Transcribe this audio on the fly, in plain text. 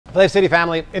Flav City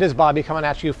family, it is Bobby coming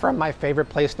at you from my favorite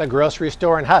place, the grocery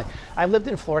store. And hi, I've lived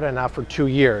in Florida now for 2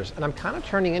 years, and I'm kind of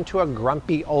turning into a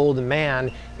grumpy old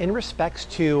man in respects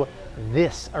to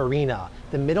this arena,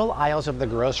 the middle aisles of the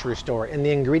grocery store, and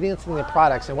the ingredients and the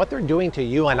products and what they're doing to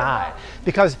you and I.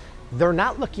 Because they're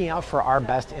not looking out for our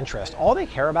best interest. All they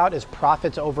care about is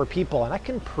profits over people, and I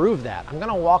can prove that. I'm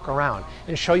gonna walk around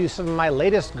and show you some of my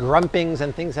latest grumpings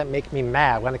and things that make me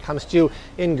mad when it comes to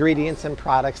ingredients and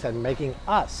products that are making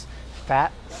us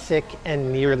fat, sick,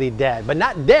 and nearly dead. But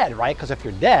not dead, right? Because if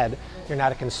you're dead, you're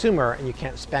not a consumer and you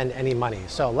can't spend any money.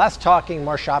 So less talking,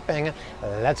 more shopping.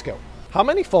 Let's go. How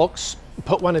many folks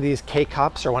put one of these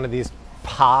K-Cups or one of these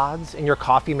pods in your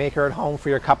coffee maker at home for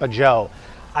your cup of joe?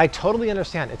 I totally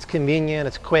understand. It's convenient,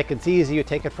 it's quick, it's easy, you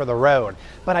take it for the road.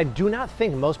 But I do not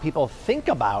think most people think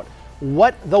about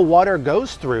what the water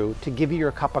goes through to give you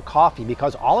your cup of coffee,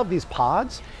 because all of these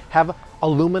pods have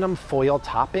aluminum foil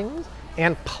toppings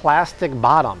and plastic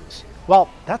bottoms. Well,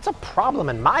 that's a problem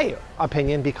in my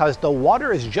opinion, because the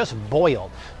water is just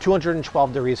boiled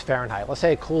 212 degrees Fahrenheit. Let's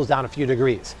say it cools down a few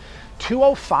degrees.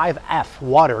 205F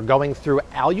water going through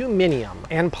aluminum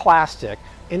and plastic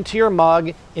into your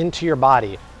mug, into your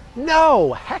body.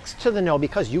 No, hex to the no,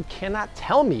 because you cannot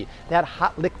tell me that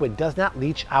hot liquid does not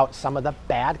leach out some of the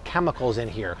bad chemicals in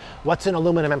here. What's in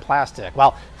aluminum and plastic?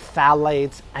 Well,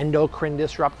 phthalates, endocrine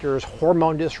disruptors,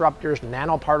 hormone disruptors,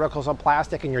 nanoparticles of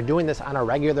plastic, and you're doing this on a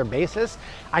regular basis.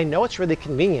 I know it's really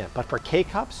convenient, but for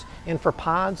K-Cups and for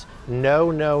pods, no,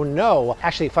 no, no.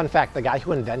 Actually, fun fact, the guy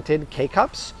who invented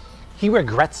K-Cups, he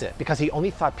regrets it because he only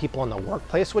thought people in the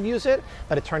workplace would use it,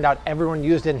 but it turned out everyone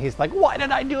used it, and he's like, why did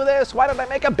I do this? Why did I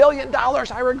make $1 billion?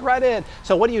 I regret it.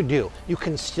 So what do? You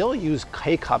can still use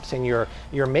K-Cups in your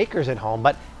makers at home,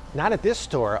 but not at this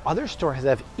store. Other stores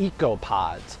have eco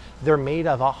pods. They're made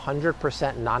of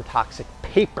 100% non-toxic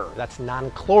paper that's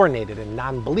non-chlorinated and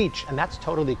non-bleach, and that's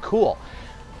totally cool.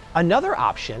 Another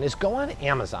option is go on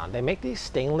Amazon. They make these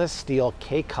stainless steel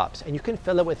K-Cups, and you can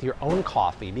fill it with your own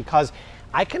coffee, because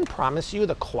I can promise you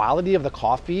the quality of the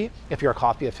coffee, if you're a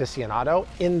coffee aficionado,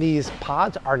 in these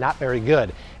pods are not very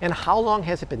good. And how long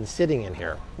has it been sitting in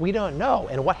here? We don't know.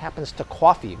 And what happens to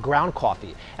coffee, ground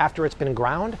coffee? After it's been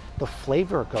ground, the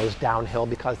flavor goes downhill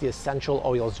because the essential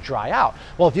oils dry out.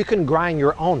 Well, if you can grind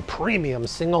your own premium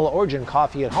single origin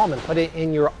coffee at home and put it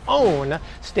in your own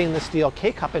stainless steel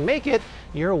K-Cup and make it,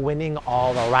 you're winning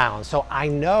all around. So I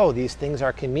know these things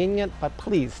are convenient, but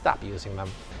please stop using them.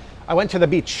 I went to the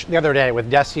beach the other day with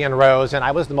Desi and Rose, and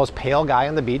I was the most pale guy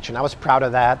on the beach, and I was proud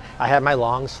of that. I had my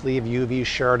long sleeve UV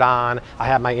shirt on. I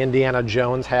had my Indiana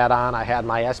Jones hat on. I had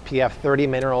my SPF 30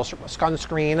 mineral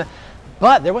sunscreen.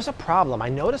 But there was a problem. I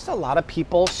noticed a lot of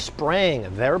people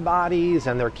spraying their bodies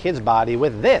and their kids' body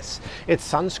with this. It's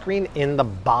sunscreen in the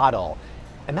bottle.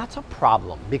 And that's a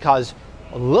problem, because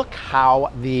look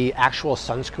how the actual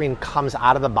sunscreen comes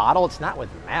out of the bottle. It's not with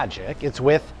magic. It's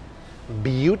with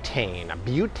butane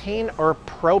or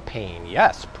propane.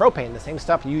 Yes, propane, the same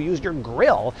stuff you use your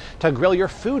grill to grill your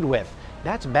food with.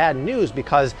 That's bad news,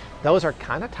 because those are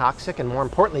kind of toxic, and more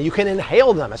importantly, you can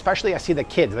inhale them. Especially I see the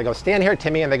kids, they go, stand here,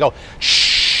 Timmy, and they go,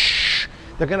 shh.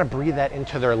 They're gonna breathe that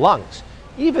into their lungs.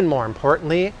 Even more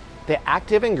importantly, the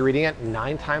active ingredient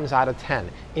 9 times out of 10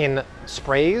 in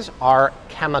sprays are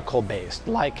chemical based,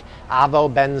 like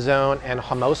avobenzone and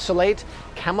homosalate.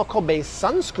 Chemical based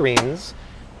sunscreens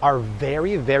are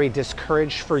very, very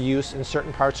discouraged for use in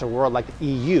certain parts of the world, like the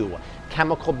EU.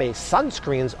 Chemical-based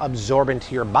sunscreens absorb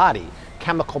into your body.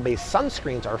 Chemical-based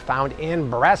sunscreens are found in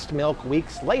breast milk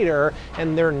weeks later,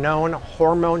 and they're known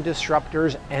hormone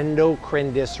disruptors,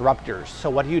 endocrine disruptors. So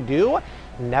what do?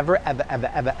 Never, ever, ever,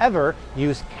 ever, ever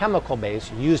use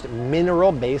chemical-based, use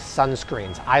mineral-based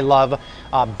sunscreens. I love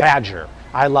Badger.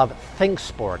 I love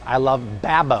ThinkSport, I love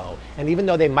Babo, and even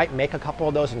though they might make a couple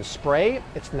of those in spray,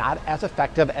 it's not as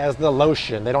effective as the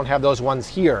lotion. They don't have those ones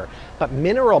here. But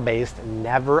mineral-based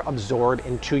never absorb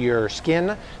into your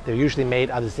skin. They're usually made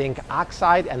of zinc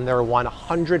oxide, and they're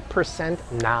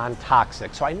 100%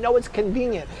 non-toxic. So I know it's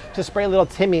convenient to spray little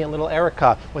Timmy and little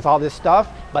Erica with all this stuff,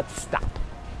 but stop.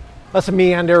 Let's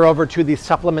meander over to the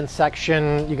supplement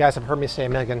section. You guys have heard me say a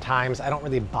million times, I don't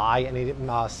really buy any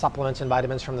supplements and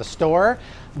vitamins from the store,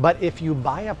 but if you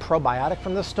buy a probiotic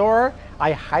from the store,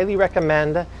 I highly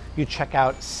recommend you check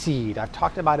out Seed. I've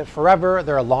talked about it forever.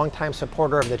 They're a longtime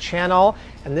supporter of the channel,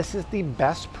 and this is the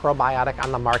best probiotic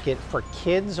on the market for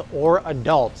kids or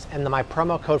adults. And my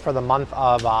promo code for the month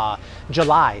of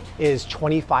July is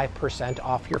 25%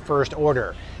 off your first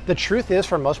order. The truth is,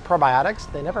 for most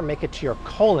probiotics, they never make it to your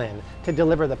colon to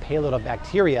deliver the payload of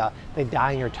bacteria. They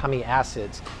die in your tummy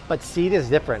acids. But Seed is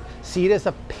different. Seed is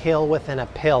a pill within a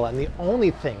pill, and the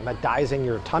only thing that dies in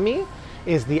your tummy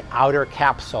is the outer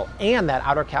capsule. And that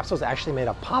outer capsule is actually made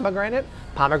of pomegranate.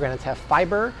 Pomegranates have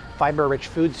fiber. Fiber-rich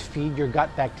foods feed your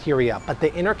gut bacteria. But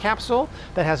the inner capsule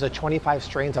that has the 25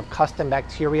 strains of custom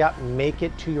bacteria make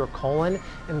it to your colon,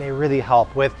 and they really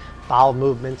help with bowel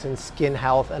movements and skin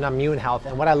health and immune health.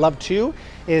 And what I love too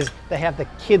is they have the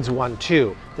kids one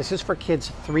too. This is for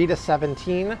kids 3 to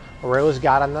 17. Rose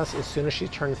got on this as soon as she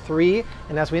turned 3.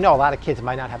 And as we know, a lot of kids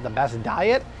might not have the best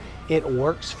diet. It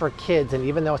works for kids, and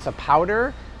even though it's a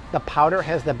powder, the powder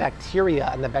has the bacteria,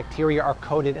 and the bacteria are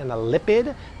coated in a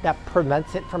lipid that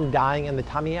prevents it from dying in the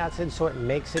tummy acid, so it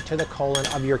makes it to the colon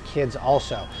of your kids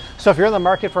also. So if you're in the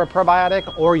market for a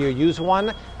probiotic or you use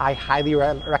one, I highly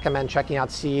recommend checking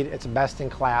out Seed. It's best in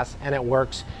class and it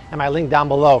works. And my link down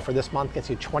below for this month gets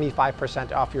you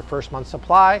 25% off your first month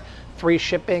supply, free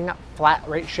shipping, flat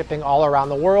rate shipping all around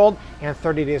the world, and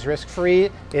 30 days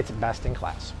risk-free. It's best in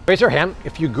class. Raise your hand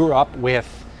if you grew up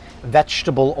with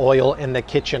vegetable oil in the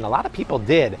kitchen. A lot of people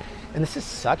did, and this is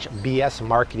such BS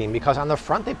marketing because on the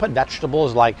front they put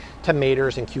vegetables like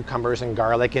tomatoes and cucumbers and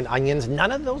garlic and onions.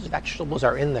 None of those vegetables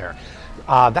are in there.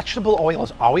 Vegetable oil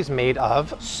is always made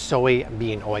of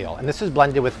soybean oil, and this is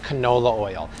blended with canola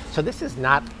oil. So this is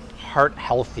not heart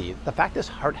healthy. The fact this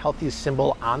heart healthy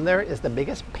symbol on there is the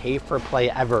biggest pay for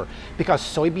play ever, because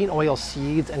soybean oil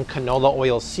seeds and canola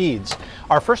oil seeds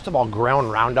are first of all grown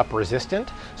Roundup resistant,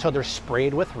 so they're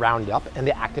sprayed with Roundup, and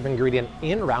the active ingredient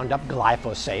in Roundup,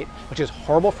 glyphosate, which is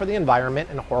horrible for the environment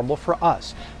and horrible for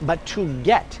us. But to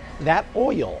get that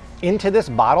oil into this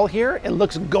bottle here, it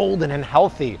looks golden and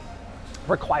healthy,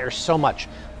 requires so much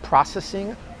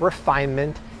processing,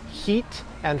 refinement, heat,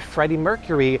 and Freddie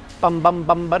Mercury, bum bum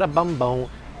bum bada bum bum,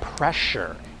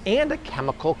 pressure, and a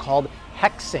chemical called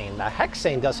hexane. Now,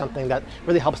 hexane does something that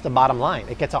really helps the bottom line.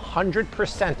 It gets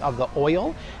 100% of the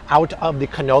oil out of the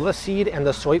canola seed and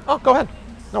the soy. Oh, go ahead,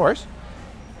 no worries.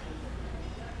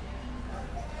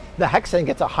 The hexane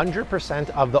gets 100%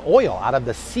 of the oil out of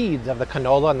the seeds of the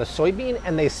canola and the soybean,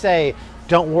 and they say,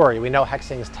 don't worry, we know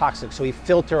hexane is toxic, so we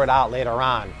filter it out later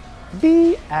on.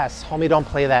 BS, homie, don't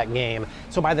play that game.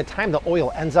 So by the time the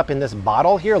oil ends up in this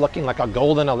bottle here, looking like a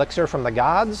golden elixir from the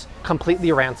gods,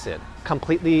 completely rancid,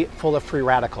 completely full of free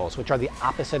radicals, which are the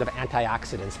opposite of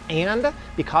antioxidants. And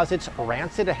because it's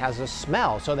rancid, it has a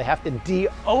smell, so they have to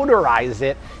deodorize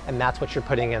it, and that's what you're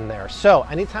putting in there. So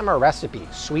anytime a recipe,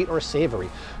 sweet or savory,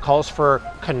 calls for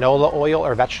canola oil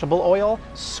or vegetable oil,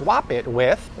 swap it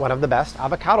with one of the best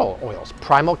avocado oils,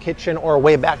 Primal Kitchen or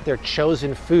way back their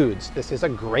Chosen Foods. This is a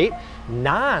great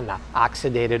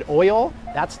non-oxidated oil.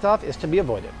 That stuff is to be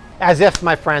avoided. As if,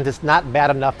 my friends, it's not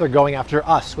bad enough they're going after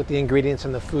us with the ingredients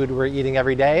in the food we're eating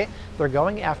every day. They're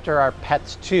going after our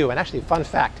pets too. And actually, fun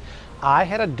fact, I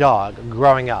had a dog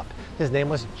growing up. His name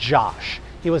was Josh.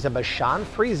 He was a Bichon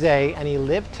Frise, and he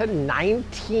lived to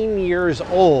 19 years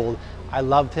old. I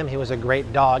loved him. He was a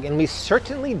great dog, and we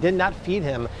certainly did not feed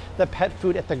him the pet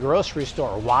food at the grocery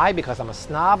store. Why? Because I'm a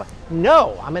snob?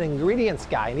 No, I'm an ingredients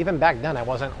guy, and even back then I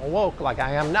wasn't woke like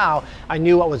I am now. I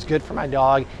knew what was good for my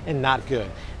dog and not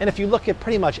good. And if you look at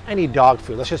pretty much any dog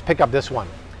food, let's just pick up this one.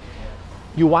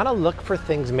 You want to look for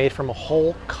things made from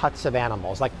whole cuts of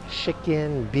animals like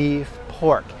chicken, beef,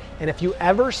 pork. And if you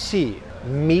ever see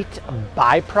meat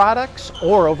byproducts,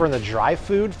 or over in the dry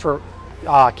food for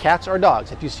cats or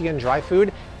dogs, if you see in dry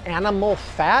food animal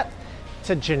fat, it's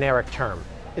a generic term.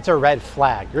 It's a red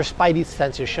flag. Your spidey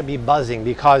senses should be buzzing,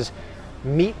 because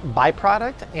meat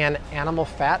byproduct and animal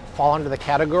fat fall under the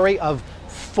category of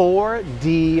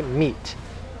 4D meat.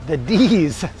 The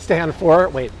D's stand for,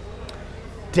 wait,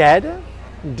 dead,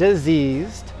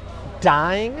 diseased,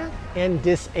 dying, and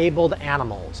disabled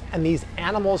animals. And these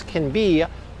animals can be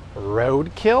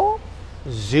roadkill,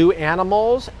 zoo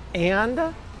animals,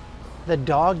 and the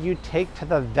dog you take to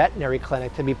the veterinary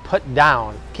clinic to be put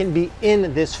down can be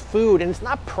in this food. And it's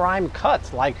not prime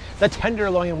cuts like the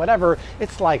tenderloin and whatever.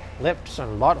 It's like lips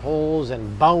and buttholes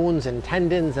and bones and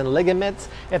tendons and ligaments.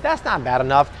 If that's not bad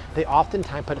enough, they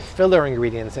oftentimes put filler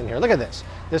ingredients in here. Look at this.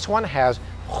 This one has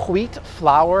wheat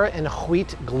flour and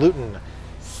wheat gluten.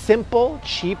 Simple,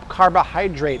 cheap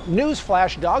carbohydrate.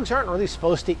 Newsflash, dogs aren't really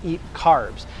supposed to eat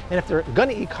carbs. And if they're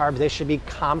gonna eat carbs, they should be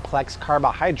complex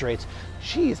carbohydrates.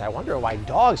 Geez, I wonder why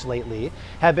dogs lately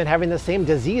have been having the same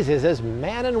diseases as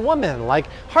man and woman, like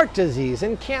heart disease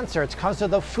and cancer. It's because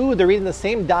of the food. They're eating the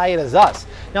same diet as us.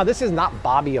 Now, this is not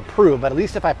Bobby approved, but at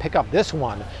least if I pick up this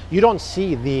one, you don't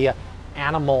see the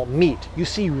animal meat. You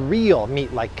see real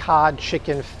meat like cod,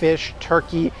 chicken, fish,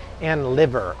 turkey, and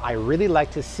liver. I really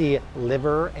like to see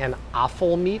liver and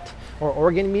offal meat or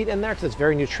organ meat in there because it's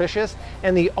very nutritious.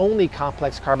 And the only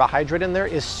complex carbohydrate in there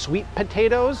is sweet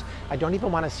potatoes. I don't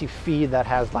even want to see feed that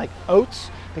has like oats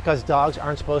because dogs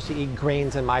aren't supposed to eat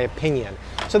grains in my opinion.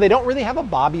 So they don't really have a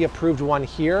Bobby approved one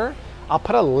here. I'll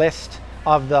put a list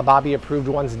of the Bobby approved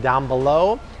ones down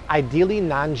below. Ideally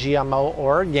non-GMO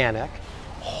or organic,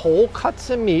 whole cuts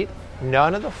of meat,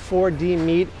 none of the 4D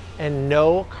meat, and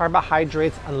no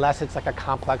carbohydrates unless it's like a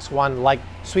complex one like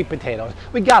sweet potatoes.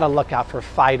 We gotta look out for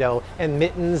Fido and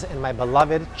Mittens and my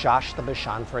beloved Josh the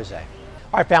Bashan Frise.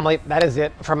 All right, family, that is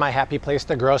it from my happy place,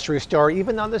 the grocery store.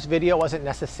 Even though this video wasn't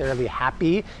necessarily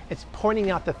happy, it's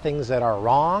pointing out the things that are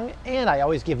wrong, and I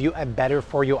always give you a better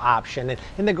for you option. And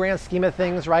in the grand scheme of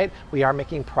things, right, we are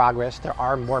making progress. There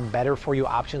are more better for you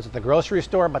options at the grocery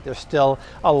store, but there's still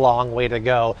a long way to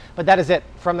go. But that is it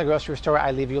from the grocery store.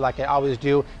 I leave you like I always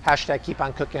do. Hashtag keep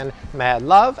on cooking, mad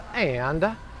love,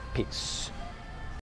 and peace.